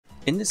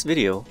In this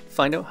video,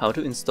 find out how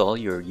to install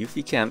your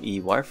eufyCam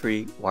E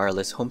wire-free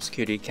wireless home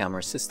security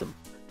camera system.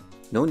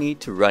 No need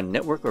to run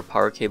network or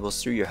power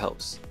cables through your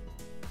house.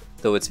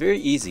 Though it's very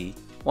easy,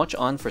 watch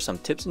on for some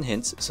tips and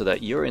hints so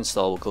that your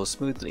install will go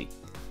smoothly.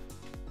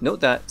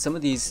 Note that some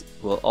of these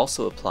will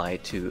also apply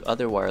to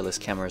other wireless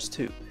cameras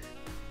too.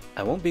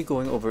 I won't be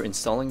going over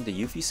installing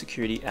the Eufy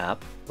security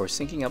app or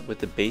syncing up with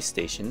the base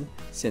station,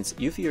 since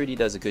Eufy already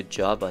does a good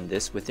job on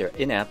this with their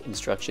in-app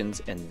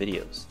instructions and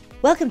videos.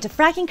 Welcome to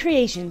Fracking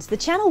Creations, the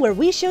channel where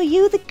we show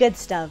you the good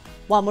stuff.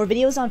 Want more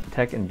videos on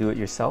Tech and do it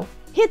yourself?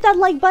 Hit that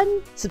like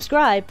button,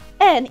 subscribe,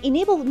 and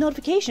enable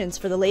notifications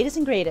for the latest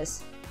and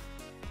greatest.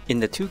 In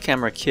the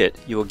 2-camera kit,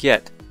 you will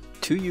get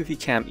 2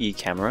 eufyCam E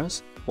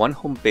cameras, 1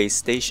 home base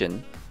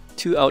station,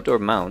 2 outdoor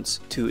mounts,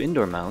 2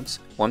 indoor mounts,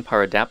 1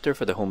 power adapter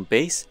for the home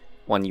base,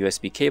 1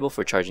 USB cable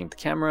for charging the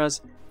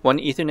cameras, 1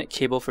 Ethernet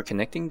cable for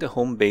connecting the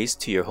home base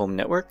to your home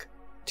network,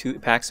 2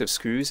 packs of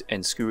screws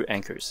and screw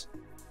anchors.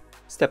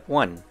 Step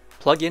 1.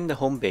 Plug in the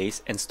home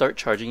base and start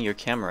charging your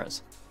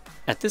cameras.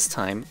 At this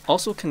time,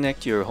 also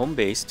connect your home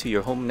base to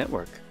your home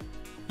network.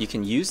 You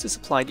can use the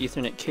supplied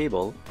Ethernet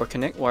cable or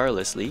connect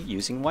wirelessly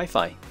using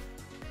Wi-Fi.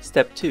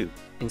 Step 2.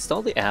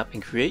 Install the app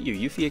and create your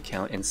Eufy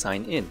account and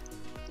sign in.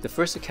 The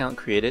first account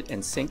created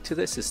and synced to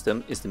the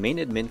system is the main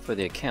admin for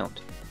the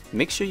account.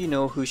 Make sure you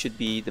know who should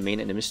be the main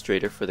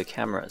administrator for the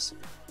cameras.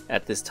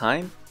 At this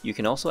time, you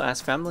can also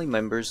ask family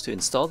members to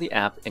install the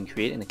app and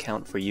create an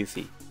account for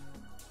Eufy.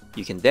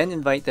 You can then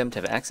invite them to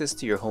have access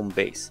to your home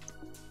base.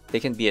 They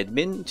can be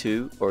admin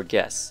to or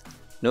guests.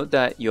 Note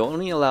that you're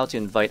only allowed to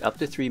invite up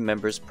to 3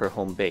 members per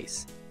home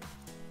base.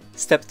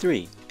 Step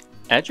 3.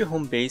 Add your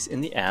home base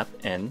in the app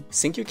and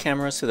sync your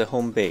cameras to the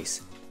home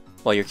base.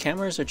 While your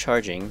cameras are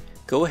charging,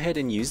 go ahead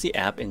and use the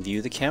app and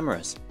view the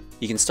cameras.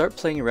 You can start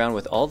playing around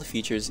with all the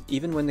features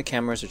even when the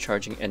cameras are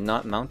charging and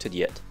not mounted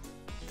yet.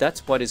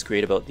 That's what is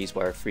great about these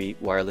wire-free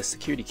wireless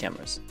security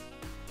cameras.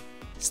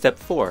 Step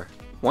 4.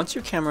 Once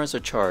your cameras are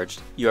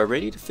charged, you are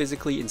ready to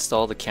physically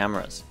install the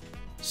cameras.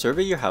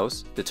 Survey your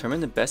house, determine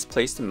the best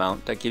place to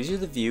mount that gives you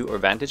the view or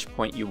vantage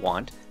point you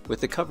want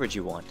with the coverage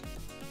you want.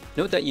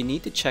 Note that you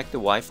need to check the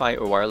Wi-Fi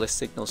or wireless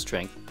signal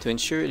strength to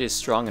ensure it is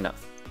strong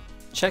enough.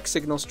 Check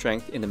signal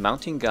strength in the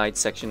mounting guide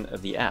section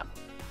of the app.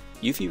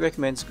 Eufy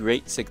recommends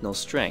great signal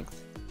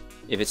strength.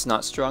 If it's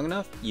not strong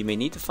enough, you may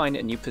need to find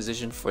a new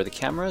position for the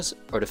cameras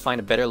or to find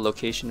a better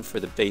location for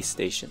the base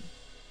station.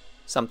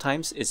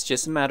 Sometimes it's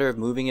just a matter of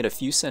moving it a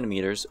few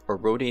centimeters or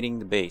rotating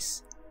the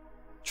base.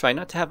 Try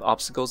not to have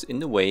obstacles in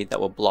the way that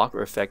will block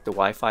or affect the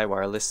Wi-Fi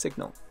wireless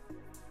signal.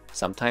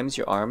 Sometimes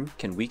your arm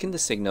can weaken the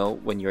signal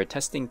when you are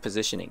testing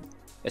positioning,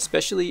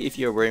 especially if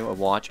you are wearing a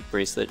watch,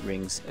 bracelet,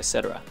 rings,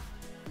 etc.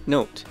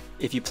 Note,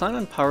 if you plan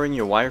on powering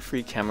your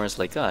wire-free cameras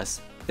like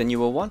us, then you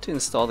will want to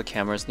install the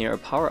cameras near a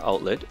power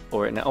outlet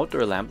or an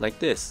outdoor lamp like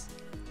this.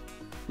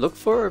 Look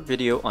for a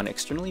video on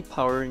externally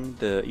powering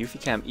the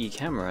eufyCam E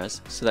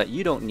cameras so that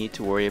you don't need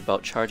to worry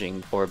about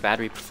charging or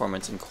battery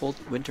performance in cold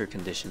winter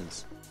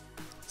conditions.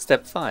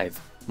 Step 5.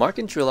 Mark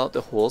and drill out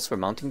the holes for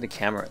mounting the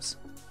cameras.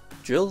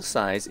 Drill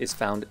size is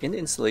found in the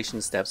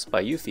installation steps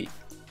by Eufy.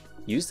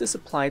 Use the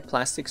supplied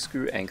plastic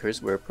screw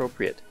anchors where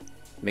appropriate.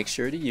 Make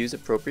sure to use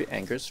appropriate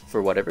anchors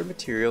for whatever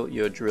material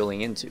you are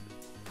drilling into.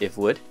 If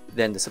wood,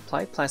 then the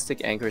supplied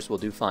plastic anchors will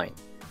do fine.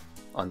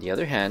 On the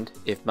other hand,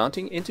 if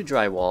mounting into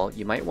drywall,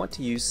 you might want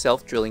to use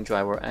self-drilling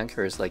drywall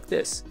anchors like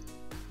this.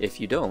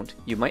 If you don't,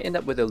 you might end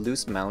up with a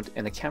loose mount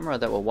and a camera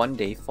that will one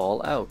day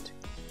fall out.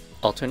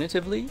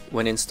 Alternatively,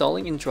 when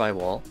installing in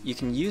drywall, you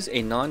can use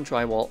a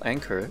non-drywall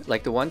anchor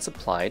like the one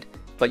supplied,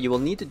 but you will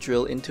need to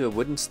drill into a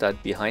wooden stud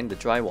behind the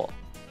drywall.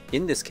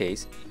 In this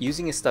case,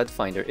 using a stud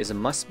finder is a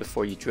must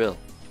before you drill.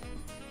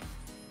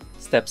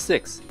 Step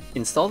 6.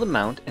 Install the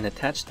mount and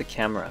attach the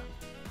camera.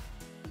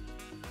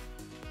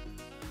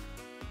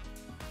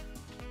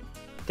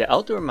 The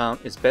outdoor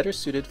mount is better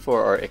suited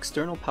for our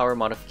external power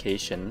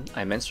modification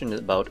I mentioned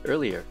about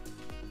earlier.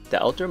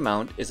 The outdoor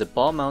mount is a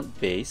ball mount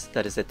base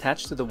that is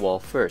attached to the wall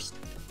first.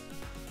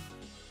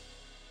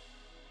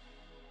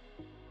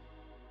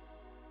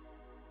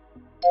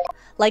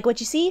 Like what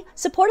you see?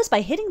 Support us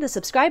by hitting the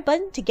subscribe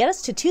button to get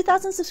us to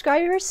 2,000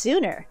 subscribers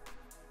sooner.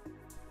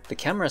 The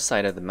camera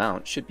side of the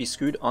mount should be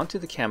screwed onto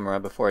the camera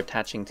before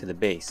attaching to the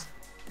base.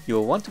 You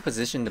will want to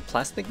position the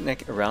plastic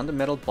neck around the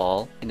metal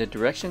ball in the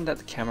direction that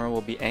the camera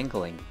will be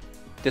angling.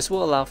 This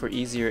will allow for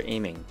easier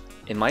aiming.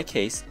 In my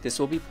case, this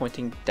will be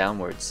pointing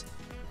downwards.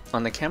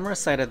 On the camera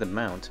side of the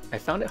mount, I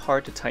found it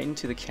hard to tighten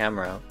to the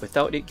camera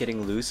without it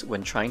getting loose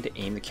when trying to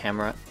aim the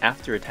camera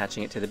after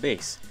attaching it to the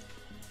base.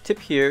 Tip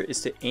here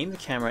is to aim the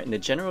camera in the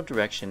general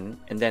direction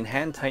and then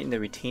hand tighten the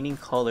retaining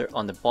collar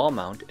on the ball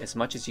mount as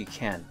much as you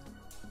can.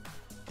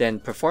 Then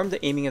perform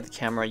the aiming of the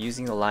camera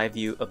using the live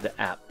view of the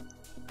app.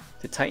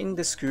 To tighten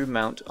the screw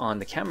mount on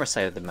the camera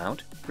side of the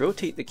mount,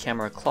 rotate the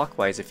camera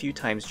clockwise a few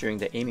times during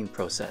the aiming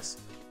process.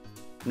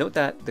 Note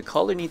that the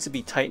collar needs to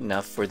be tight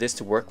enough for this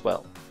to work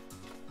well.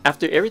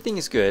 After everything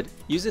is good,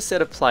 use a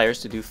set of pliers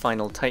to do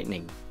final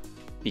tightening.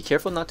 Be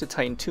careful not to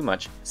tighten too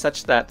much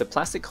such that the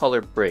plastic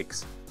collar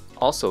breaks.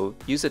 Also,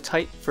 use a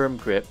tight, firm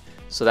grip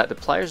so that the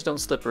pliers don't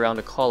slip around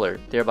the collar,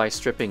 thereby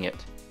stripping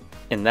it.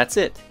 And that's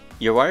it!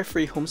 Your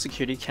wire-free home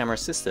security camera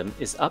system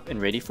is up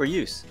and ready for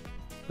use.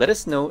 Let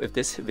us know if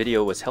this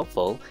video was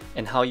helpful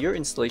and how your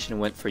installation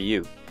went for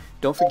you.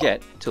 Don't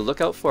forget to look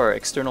out for our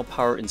external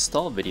power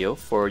install video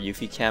for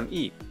eufyCam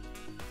E.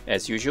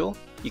 As usual,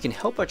 you can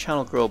help our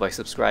channel grow by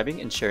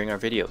subscribing and sharing our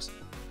videos.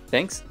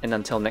 Thanks, and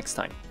until next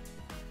time.